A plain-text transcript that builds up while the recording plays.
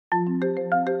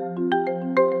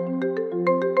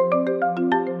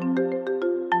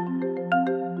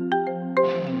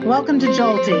Welcome to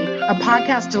Jolty, a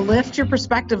podcast to lift your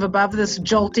perspective above this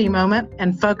jolty moment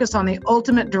and focus on the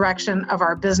ultimate direction of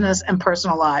our business and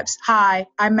personal lives. Hi,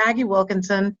 I'm Maggie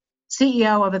Wilkinson,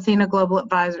 CEO of Athena Global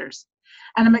Advisors,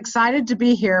 and I'm excited to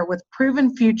be here with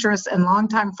proven futurists and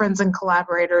longtime friends and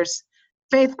collaborators,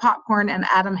 Faith Popcorn and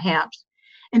Adam Hampt.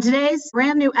 In today's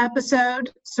brand new episode,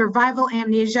 Survival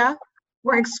Amnesia,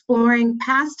 we're exploring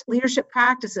past leadership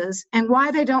practices and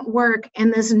why they don't work in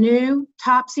this new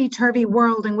topsy-turvy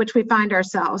world in which we find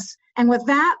ourselves. And with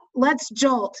that, let's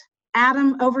jolt.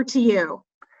 Adam, over to you.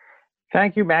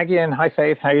 Thank you, Maggie, and hi,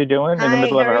 Faith. How you doing? Hi, in the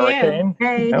middle of a hurricane?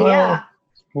 Hey. Hello. Yeah,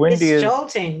 Windy it's is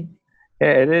jolting.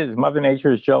 Yeah, it is. Mother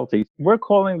Nature is jolty. We're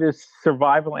calling this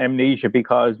survival amnesia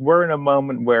because we're in a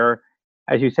moment where,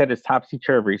 as you said, it's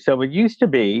topsy-turvy. So it used to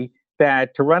be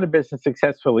that to run a business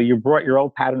successfully, you brought your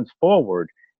old patterns forward.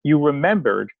 You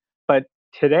remembered, but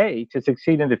today, to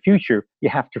succeed in the future, you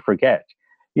have to forget.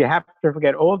 You have to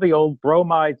forget all the old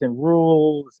bromides and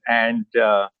rules and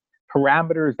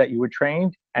parameters that you were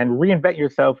trained and reinvent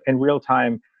yourself in real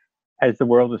time as the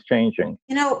world is changing.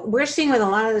 You know, we're seeing with a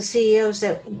lot of the CEOs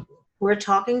that we're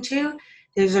talking to,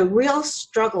 there's a real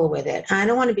struggle with it. I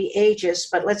don't want to be ageist,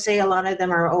 but let's say a lot of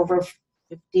them are over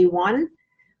 51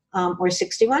 or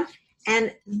 61.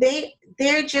 And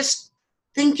they're just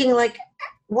thinking like,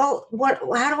 well,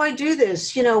 how do I do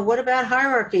this? You know, what about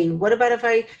hierarchy? What about if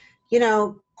I,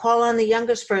 call on the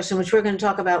youngest person, which we're going to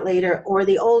talk about later, or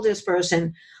the oldest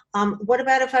person? What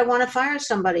about if I want to fire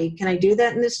somebody? Can I do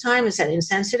that in this time? Is that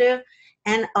insensitive?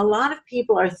 And a lot of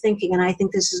people are thinking, and I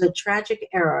think this is a tragic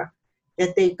error,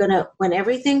 that they're going to, when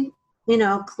everything,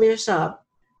 clears up,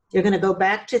 they're going to go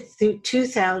back to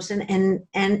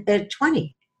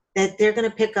 2020. That they're going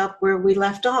to pick up where we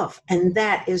left off. And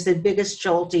that is the biggest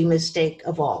jolty mistake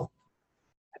of all.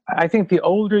 I think the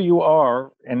older you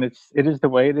are, and it is the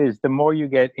way it is, the more you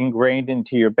get ingrained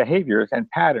into your behaviors and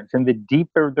patterns, and the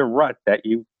deeper the rut that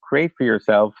you create for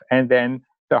yourself, and then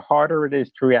the harder it is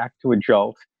to react to a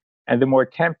jolt, and the more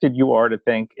tempted you are to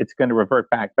think it's going to revert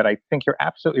back. But I think you're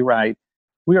absolutely right.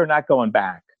 We are not going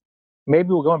back.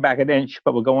 Maybe we're going back an inch,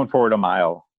 but we're going forward a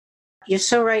mile. You're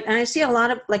so right. And I see a lot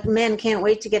of men can't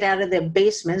wait to get out of their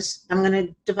basements. I'm going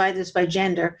to divide this by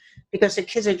gender because the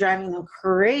kids are driving them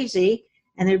crazy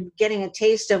and they're getting a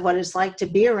taste of what it's like to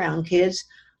be around kids.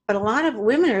 But a lot of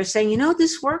women are saying,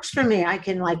 this works for me. I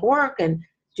can work and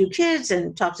do kids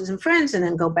and talk to some friends and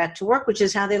then go back to work, which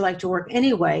is how they like to work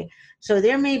anyway. So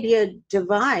there may be a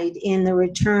divide in the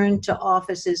return to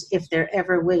offices if there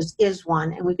ever is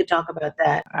one. And we could talk about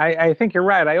that. I think you're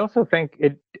right. I also think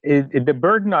the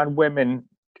burden on women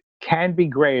can be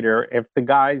greater if the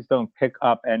guys don't pick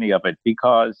up any of it,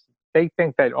 because they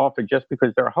think that often just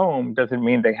because they're home doesn't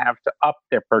mean they have to up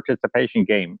their participation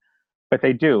game, but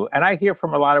they do. And I hear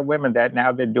from a lot of women that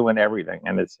now they're doing everything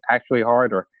and it's actually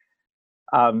harder.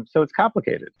 So it's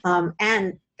complicated.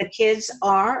 And the kids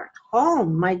are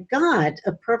home. My God,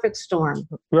 a perfect storm.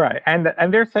 Right. And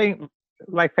they're saying,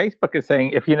 like Facebook is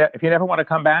saying, if you never want to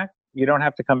come back, you don't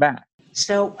have to come back.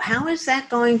 So how is that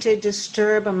going to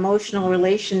disturb emotional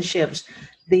relationships?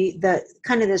 The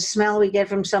kind of the smell we get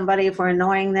from somebody if we're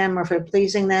annoying them or if we're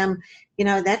pleasing them,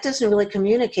 that doesn't really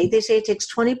communicate. They say it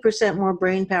takes 20% more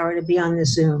brain power to be on the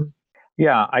Zoom.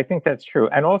 Yeah, I think that's true.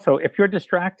 And also, if you're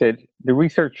distracted, the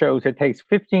research shows it takes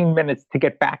 15 minutes to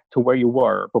get back to where you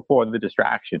were before the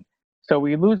distraction. So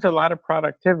we lose a lot of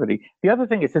productivity. The other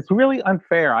thing is, it's really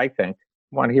unfair, I think,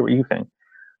 I want to hear what you think,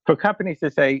 for companies to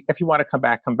say, if you want to come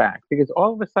back, come back. Because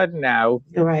all of a sudden now,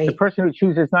 right, the person who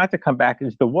chooses not to come back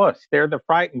is the wuss. They're the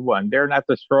frightened one. They're not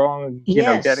the strong,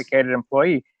 yes, dedicated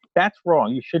employee. That's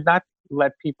wrong. You should not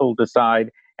let people decide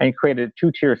and create a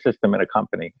two-tier system in a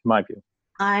company, in my view.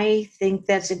 I think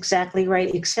that's exactly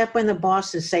right, except when the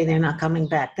bosses say they're not coming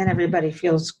back. Then everybody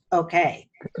feels okay.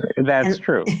 That's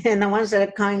true. And the ones that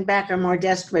are coming back are more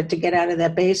desperate to get out of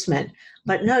that basement.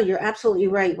 But no, you're absolutely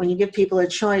right. When you give people a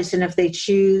choice, and if they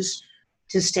choose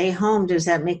to stay home, does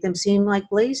that make them seem like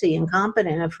lazy,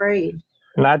 incompetent, afraid?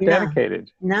 Not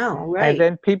dedicated. No, right. And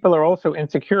then people are also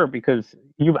insecure because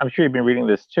I'm sure you've been reading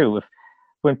this too.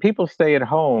 When people stay at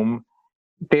home,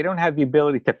 they don't have the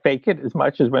ability to fake it as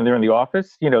much as when they're in the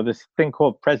office. This thing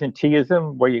called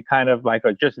presenteeism, where you kind of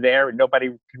are just there and nobody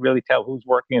can really tell who's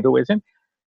working and who isn't.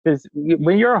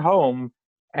 When you're home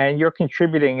and you're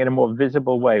contributing in a more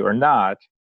visible way or not,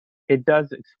 it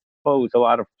does expose a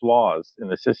lot of flaws in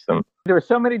the system. There were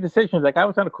so many decisions. Like I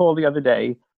was on a call the other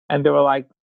day and there were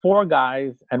 4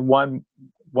 guys and one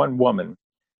woman.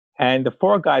 And the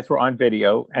 4 guys were on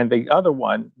video and the other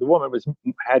one, the woman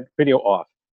had video off.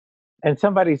 And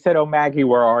somebody said, "Oh, Maggie,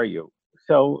 where are you?"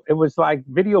 So it was like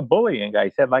video bullying. I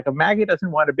said, like, if Maggie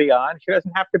doesn't want to be on, she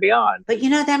doesn't have to be on. But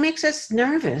that makes us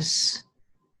nervous.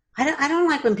 I don't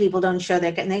like when people don't show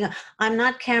their, and they go, I'm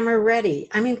not camera ready.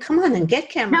 I mean, come on and get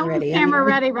camera No ready. one's camera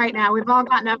ready right now. We've all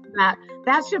gotten up to that.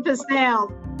 That ship has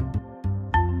sailed.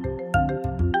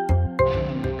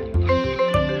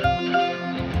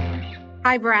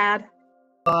 Hi, Brad.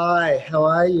 Hi, how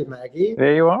are you, Maggie?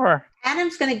 There you are.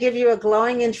 Adam's going to give you a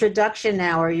glowing introduction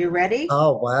now. Are you ready?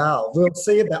 Oh, wow. We'll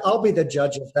see about. I'll be the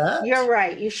judge of that. You're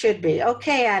right. You should be.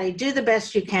 Okay, Addie, do the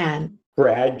best you can.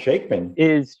 Brad Jakeman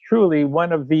Is truly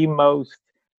one of the most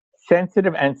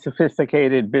sensitive and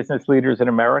sophisticated business leaders in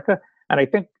America. And I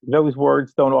think those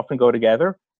words don't often go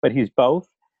together, but he's both.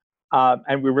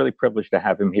 And we're really privileged to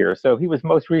have him here. So he was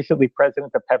most recently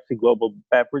president of Pepsi Global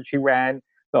Beverage. He ran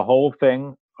the whole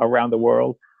thing around the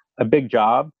world, a big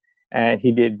job. And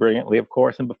he did brilliantly, of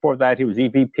course. And before that, he was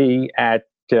EVP at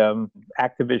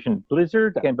Activision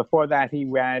Blizzard. And before that, he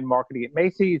ran marketing at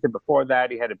Macy's. And before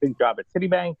that, he had a big job at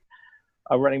Citibank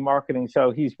running marketing.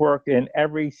 So he's worked in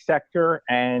every sector.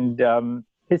 And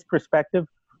his perspective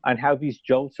on how these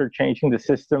jolts are changing the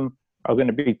system are going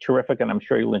to be terrific. And I'm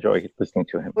sure you'll enjoy listening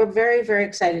to him. We're very, very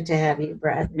excited to have you,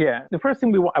 Brad. Yeah. The first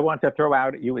thing I want to throw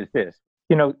out at you is this.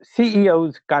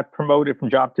 CEOs got promoted from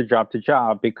job to job to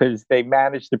job because they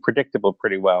managed the predictable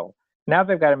pretty well. Now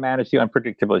they've got to manage the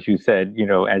unpredictable, as you said,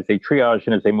 as they triage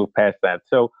and as they move past that.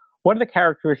 So what are the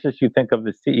characteristics you think of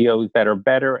the CEOs that are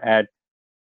better at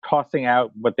tossing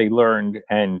out what they learned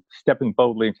and stepping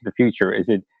boldly into the future? Is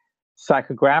it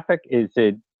psychographic? Is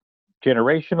it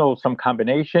generational? Some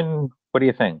combination? What do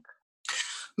you think?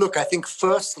 Look, I think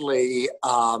firstly,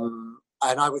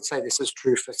 and I would say this is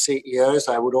true for CEOs.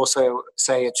 I would also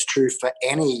say it's true for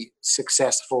any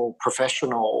successful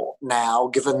professional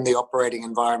now, given the operating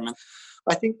environment.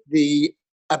 I think the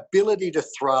ability to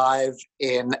thrive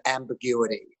in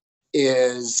ambiguity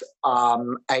is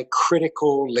a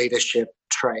critical leadership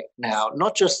trait now,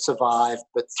 not just survive,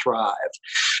 but thrive.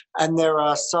 And there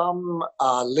are some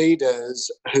leaders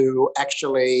who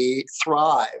actually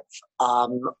thrive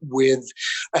with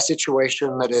a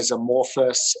situation that is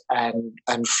amorphous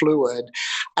and fluid.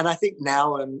 And I think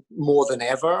now and more than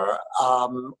ever,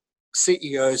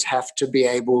 CEOs have to be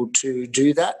able to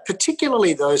do that,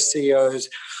 particularly those CEOs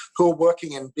who are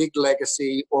working in big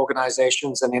legacy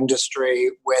organizations and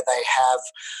industry where they have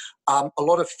a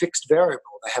lot of fixed variable.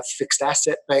 They have fixed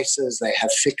asset bases, they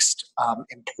have fixed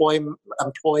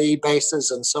employee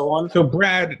bases, and so on. So,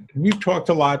 Brad, we've talked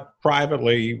a lot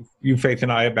privately, you, Faith,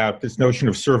 and I, about this notion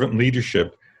of servant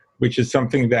leadership, which is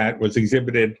something that was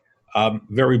exhibited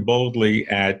very boldly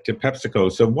at PepsiCo.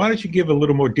 So why don't you give a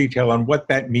little more detail on what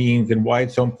that means and why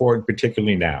it's so important,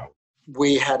 particularly now?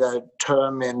 We had a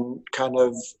term in kind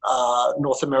of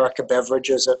North America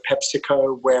beverages at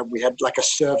PepsiCo where we had like a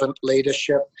servant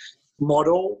leadership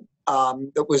model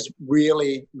that was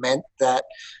really meant that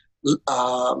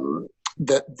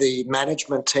the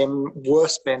management team were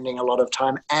spending a lot of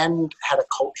time and had a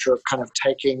culture of kind of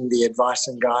taking the advice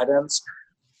and guidance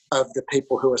of the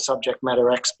people who are subject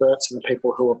matter experts and the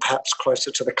people who are perhaps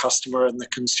closer to the customer and the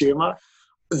consumer.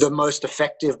 The most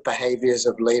effective behaviors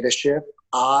of leadership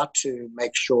are to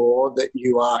make sure that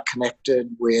you are connected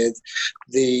with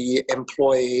the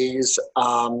employees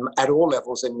at all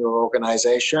levels in your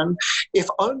organization, if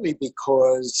only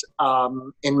because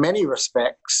in many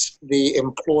respects, the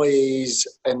employees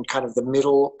and kind of the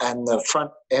middle and the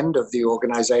front end of the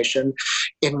organization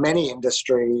in many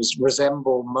industries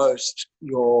resemble most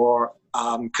your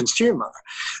consumer.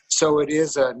 So it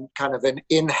is a kind of an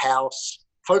in-house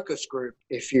focus group,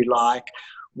 if you like,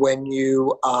 when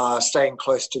you are staying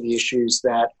close to the issues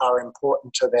that are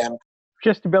important to them.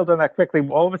 Just to build on that quickly,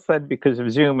 all of a sudden, because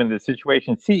of Zoom and the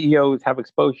situation, CEOs have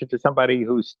exposure to somebody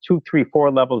who's 2, 3,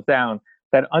 4 levels down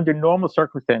that under normal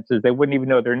circumstances, they wouldn't even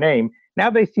know their name. Now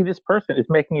they see this person is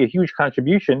making a huge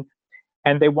contribution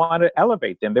and they want to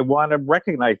elevate them. They want to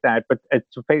recognize that, but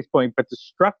it's a face point, but the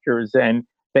structures and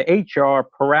the HR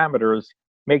parameters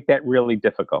make that really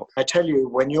difficult. I tell you,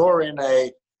 when you're in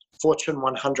a Fortune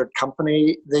 100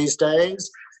 company these days,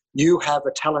 you have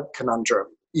a talent conundrum.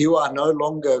 You are no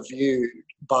longer viewed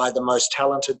by the most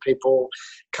talented people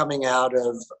coming out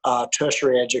of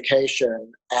tertiary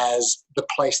education as the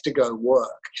place to go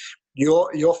work.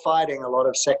 You're fighting a lot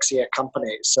of sexier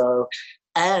companies. So,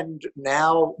 and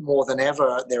now more than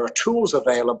ever, there are tools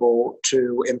available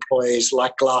to employees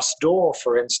like Glassdoor,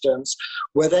 for instance,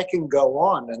 where they can go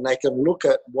on and they can look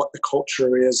at what the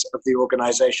culture is of the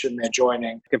organization they're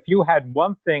joining. If you had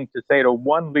one thing to say to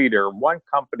one leader, one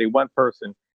company, one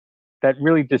person that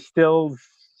really distills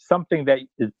something that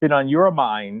has been on your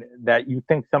mind that you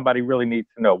think somebody really needs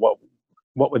to know, what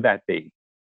what would that be?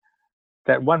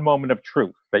 That one moment of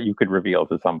truth that you could reveal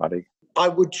to somebody. I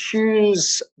would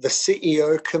choose the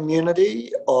CEO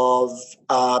community of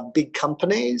big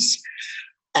companies.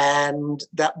 And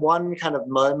that one kind of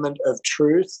moment of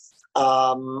truth,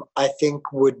 I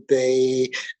think, would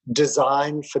be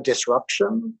design for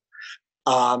disruption,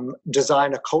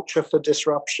 design a culture for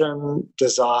disruption,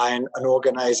 design an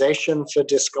organization for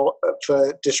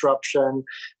disruption,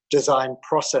 design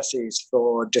processes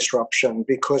for disruption,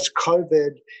 because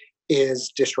COVID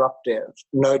is disruptive,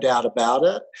 no doubt about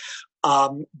it.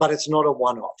 But it's not a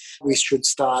one-off. We should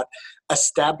start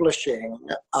establishing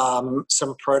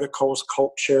some protocols,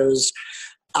 cultures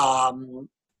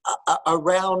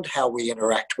around how we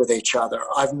interact with each other.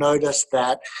 I've noticed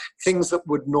that things that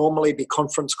would normally be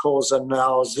conference calls are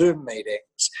now Zoom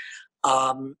meetings.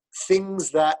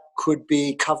 Things that could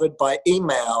be covered by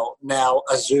email now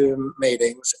are Zoom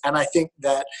meetings. And I think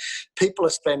that people are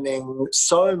spending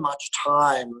so much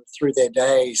time through their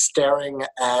day staring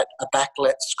at a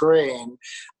backlit screen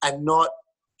and not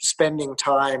spending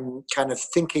time kind of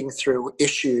thinking through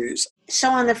issues. So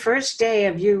on the first day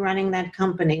of you running that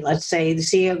company, let's say the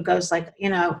CEO goes like,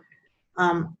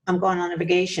 I'm going on a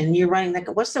vacation, you're running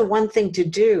that. What's the one thing to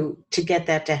do to get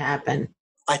that to happen?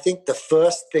 I think the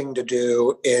first thing to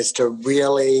do is to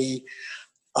really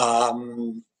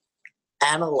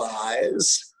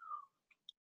analyze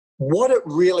what it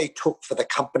really took for the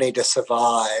company to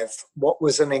survive what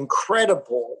was an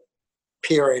incredible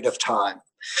period of time,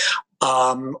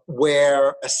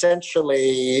 where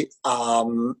essentially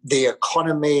the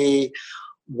economy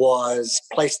was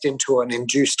placed into an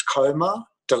induced coma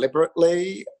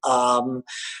deliberately,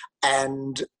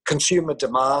 and consumer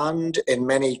demand in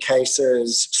many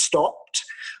cases stopped.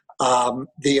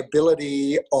 The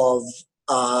ability of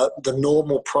the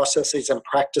normal processes and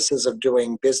practices of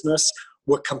doing business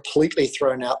were completely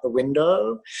thrown out the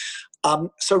window.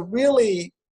 So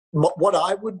really, what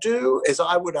I would do is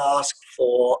I would ask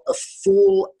for a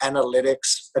full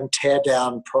analytics and tear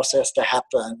down process to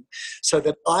happen so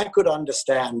that I could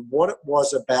understand what it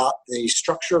was about the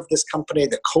structure of this company,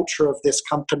 the culture of this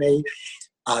company,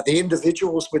 the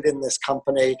individuals within this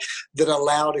company that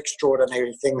allowed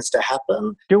extraordinary things to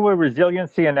happen. Do a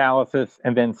resiliency analysis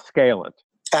and then scale it.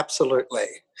 Absolutely.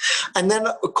 And then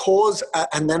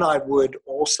I would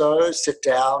also sit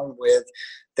down with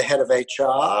the head of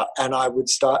HR and I would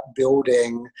start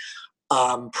building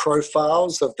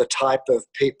profiles of the type of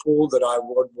people that I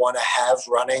would want to have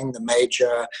running the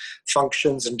major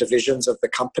functions and divisions of the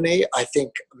company. I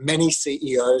think many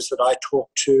CEOs that I talk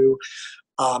to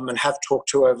and have talked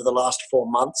to over the last 4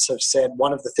 months have said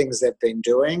one of the things they've been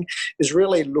doing is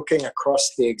really looking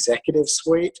across the executive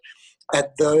suite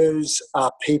at those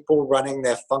people running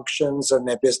their functions and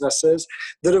their businesses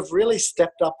that have really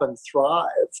stepped up and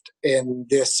thrived in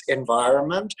this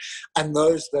environment, and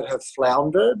those that have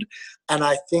floundered. And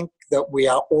I think that we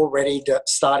are already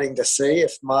starting to see,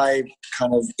 if my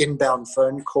kind of inbound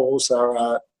phone calls are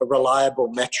a reliable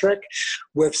metric,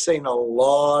 we've seen a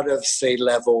lot of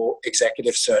C-level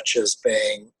executive searches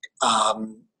being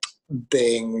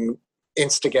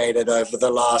instigated over the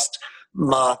last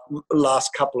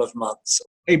couple of months.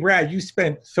 Hey, Brad, you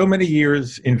spent so many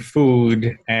years in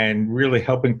food and really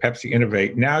helping Pepsi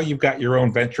innovate. Now you've got your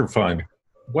own venture fund.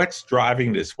 What's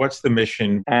driving this? What's the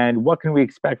mission? And what can we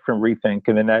expect from Rethink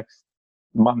in the next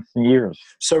months and years?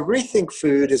 So Rethink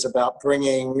Food is about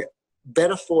bringing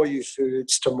better for you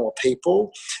foods to more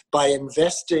people by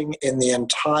investing in the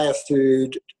entire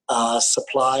food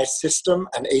supply system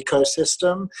and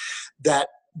ecosystem that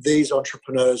these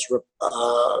entrepreneurs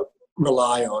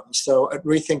rely on. So at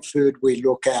Rethink Food, we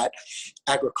look at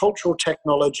agricultural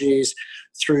technologies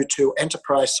through to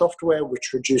enterprise software,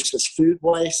 which reduces food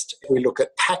waste. We look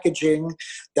at packaging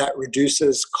that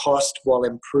reduces cost while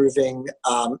improving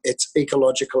its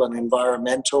ecological and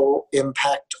environmental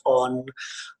impact on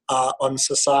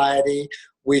society.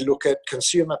 We look at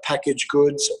consumer packaged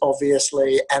goods,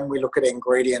 obviously, and we look at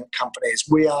ingredient companies.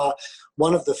 We are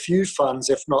one of the few funds,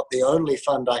 if not the only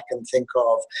fund I can think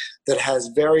of, that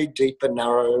has very deep and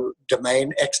narrow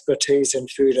domain expertise in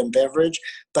food and beverage,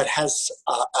 but has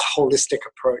a holistic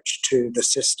approach to the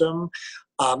system,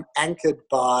 anchored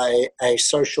by a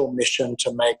social mission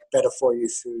to make better for you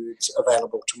foods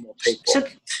available to more people. So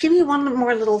give me one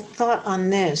more little thought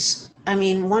on this. I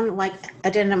mean, my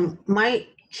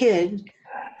kid,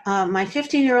 my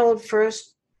 15-year-old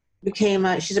first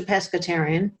she's a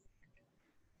pescatarian.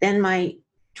 Then my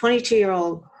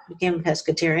 22-year-old became a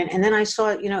pescatarian. And then I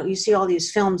saw, you see all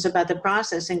these films about the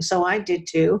processing. So I did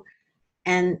too.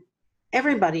 And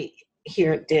everybody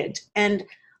here did. And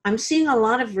I'm seeing a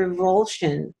lot of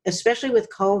revulsion, especially with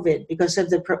COVID, because of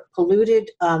the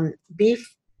polluted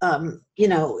beef,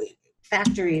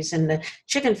 factories and the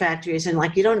chicken factories, and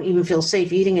like you don't even feel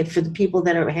safe eating it for the people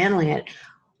that are handling it.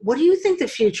 What do you think the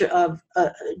future of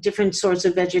different sorts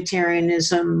of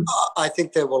vegetarianism? I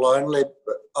think there will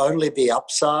only be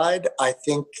upside. I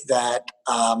think that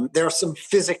there are some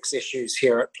physics issues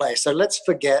here at play. So let's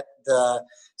forget the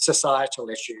societal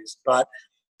issues. But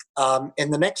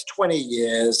in the next 20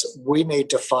 years, we need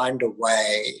to find a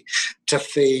way to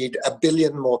feed 1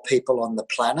 billion more people on the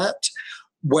planet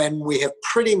when we have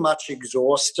pretty much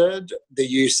exhausted the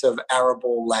use of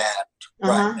arable land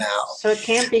right now. So it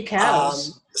can't be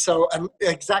cows.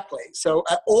 Exactly. So,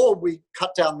 or we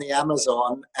cut down the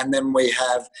Amazon, and then we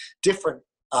have different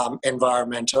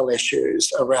environmental issues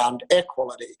around air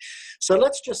quality. So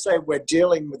let's just say we're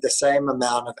dealing with the same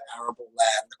amount of arable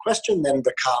land. The question then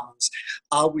becomes,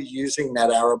 are we using that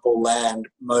arable land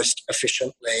most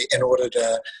efficiently in order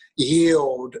to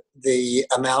yield the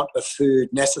amount of food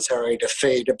necessary to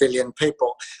feed 1 billion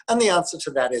people? And the answer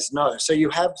to that is no. So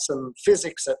you have some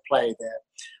physics at play there.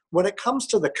 When it comes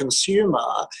to the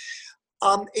consumer,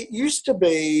 it used to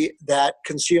be that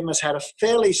consumers had a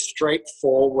fairly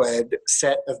straightforward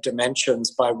set of dimensions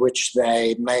by which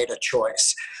they made a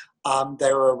choice.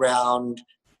 They were around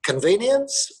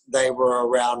convenience, they were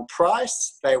around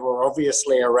price, they were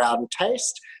obviously around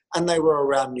taste, and they were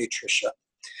around nutrition.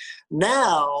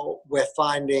 Now we're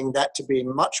finding that to be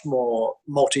much more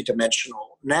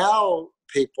multidimensional. Now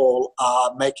people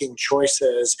are making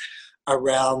choices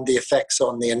around the effects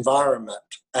on the environment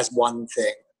as one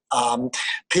thing.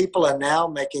 People are now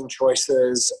making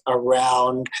choices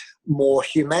around more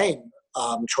humane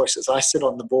choices. I sit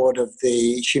on the board of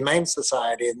the Humane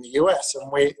Society in the US,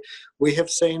 and we have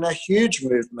seen a huge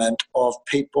movement of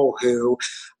people who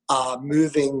are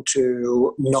moving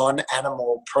to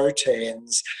non-animal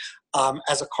proteins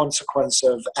as a consequence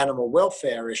of animal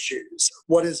welfare issues.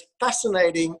 What is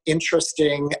fascinating,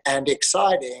 interesting, and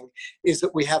exciting is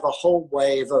that we have a whole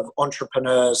wave of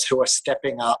entrepreneurs who are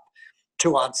stepping up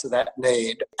to answer that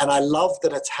need. And I love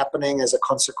that it's happening as a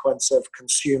consequence of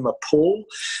consumer pull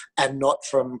and not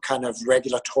from kind of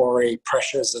regulatory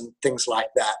pressures and things like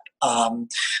that.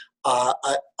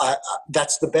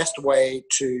 That's the best way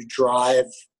to drive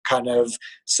kind of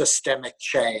systemic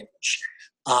change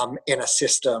in a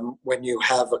system when you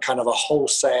have a kind of a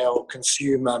wholesale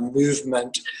consumer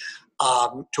movement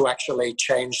to actually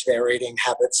change their eating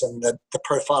habits and the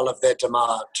profile of their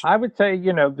demand. I would say,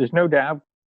 there's no doubt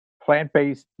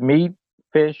plant-based meat,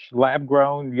 fish,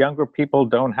 lab-grown, younger people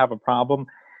don't have a problem.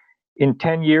 In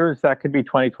 10 years, that could be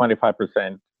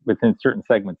 20-25% within certain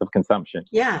segments of consumption.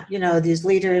 Yeah, these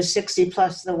leaders, 60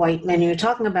 plus, the white men you're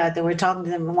talking about, that we're talking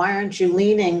to them, why aren't you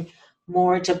leaning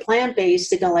more to plant-based?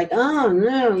 To go like, oh,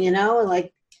 no,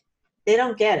 like they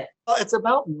don't get it. Well, it's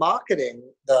about marketing,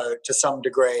 though, to some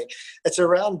degree. It's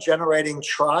around generating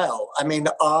trial. I mean,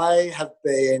 I have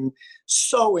been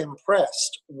so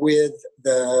impressed with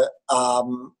the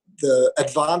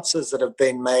advances that have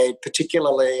been made,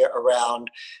 particularly around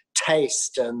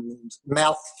taste and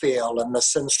mouthfeel and the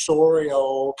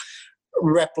sensorial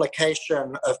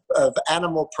replication of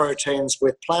animal proteins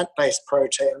with plant-based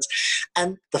proteins.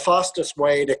 And the fastest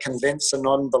way to convince a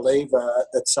non-believer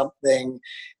that something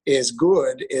is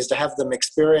good is to have them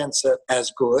experience it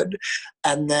as good.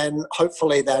 And then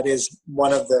hopefully that is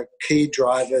one of the key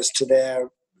drivers to their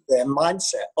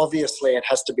mindset. Obviously, it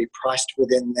has to be priced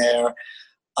within their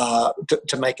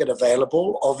to make it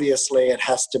available. Obviously, it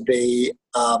has to be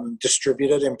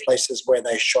distributed in places where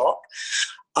they shop.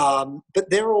 But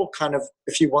they're all kind of,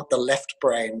 if you want, the left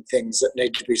brain things that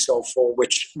need to be solved for,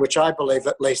 which I believe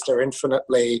at least are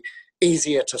infinitely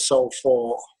easier to solve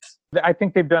for. I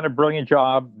think they've done a brilliant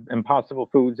job, Impossible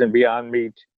Foods and Beyond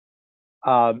Meat,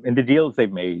 in the deals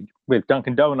they've made with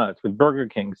Dunkin' Donuts, with Burger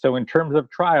King. So in terms of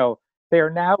trial,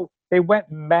 they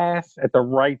went mass at the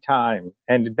right time,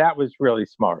 and that was really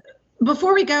smart.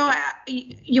 Before we go,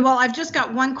 you all, I've just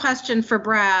got one question for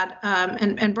Brad.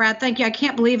 And Brad, thank you. I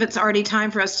can't believe it's already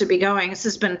time for us to be going. This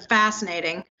has been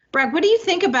fascinating. Brad, what do you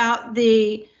think about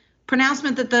the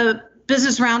pronouncement that the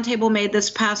Business Roundtable made this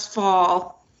past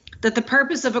fall, that the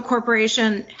purpose of a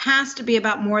corporation has to be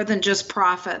about more than just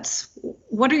profits?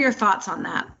 What are your thoughts on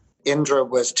that? Indra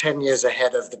was 10 years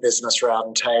ahead of the Business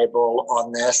Roundtable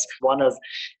on this. One of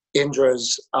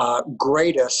Indra's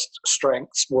greatest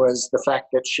strengths was the fact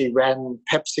that she ran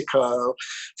PepsiCo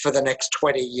for the next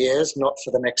 20 years, not for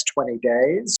the next 20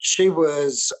 days. She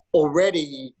was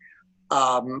already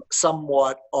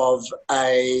somewhat of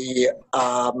a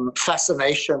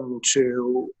fascination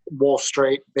to Wall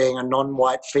Street, being a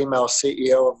non-white female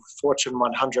CEO of a Fortune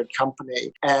 100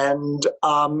 company. And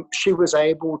she was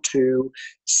able to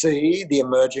see the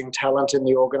emerging talent in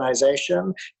the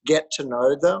organization, get to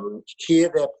know them, hear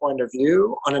their point of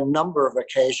view. On a number of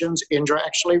occasions, Indra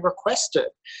actually requested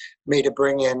me to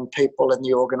bring in people in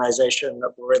the organization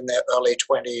that were in their early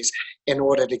 20s in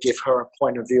order to give her a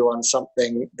point of view on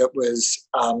something that was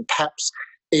perhaps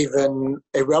even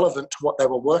irrelevant to what they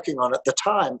were working on at the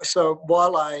time. So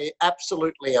while I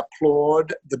absolutely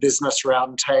applaud the Business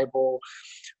Roundtable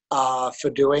for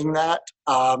doing that,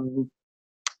 and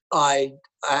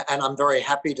I'm very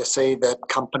happy to see that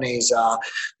companies are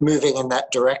moving in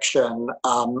that direction.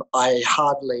 I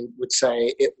hardly would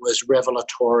say it was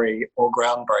revelatory or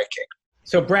groundbreaking.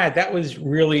 So Brad, that was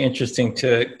really interesting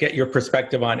to get your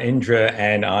perspective on Indra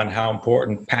and on how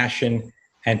important passion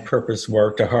and purpose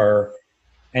were to her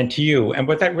and to you. And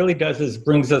what that really does is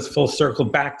brings us full circle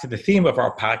back to the theme of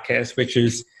our podcast, which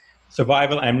is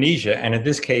survival amnesia. And in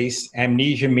this case,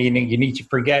 amnesia meaning you need to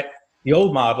forget the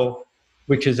old model,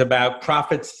 which is about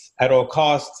profits at all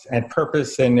costs and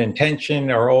purpose and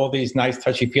intention, are all these nice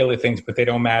touchy-feely things, but they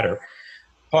don't matter.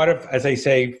 Part of, as I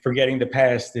say, forgetting the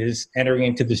past is entering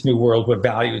into this new world where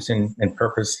values and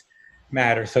purpose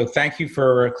matter. So thank you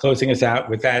for closing us out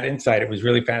with that insight. It was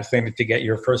really fascinating to get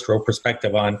your first row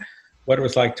perspective on what it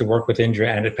was like to work with Indra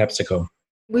and at PepsiCo.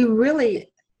 We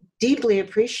really deeply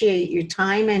appreciate your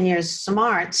time and your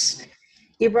smarts.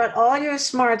 You brought all your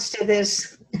smarts to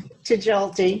this, to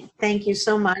Jolty. Thank you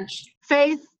so much.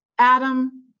 Faith,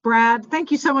 Adam, Brad,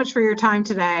 thank you so much for your time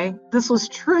today. This was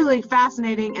truly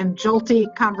fascinating and jolty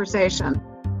conversation.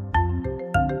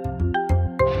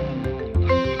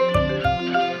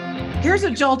 Here's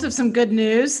a jolt of some good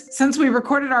news. Since we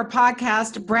recorded our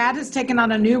podcast, Brad has taken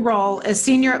on a new role as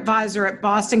Senior Advisor at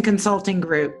Boston Consulting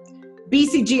Group.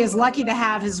 BCG is lucky to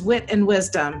have his wit and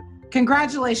wisdom.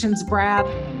 Congratulations, Brad.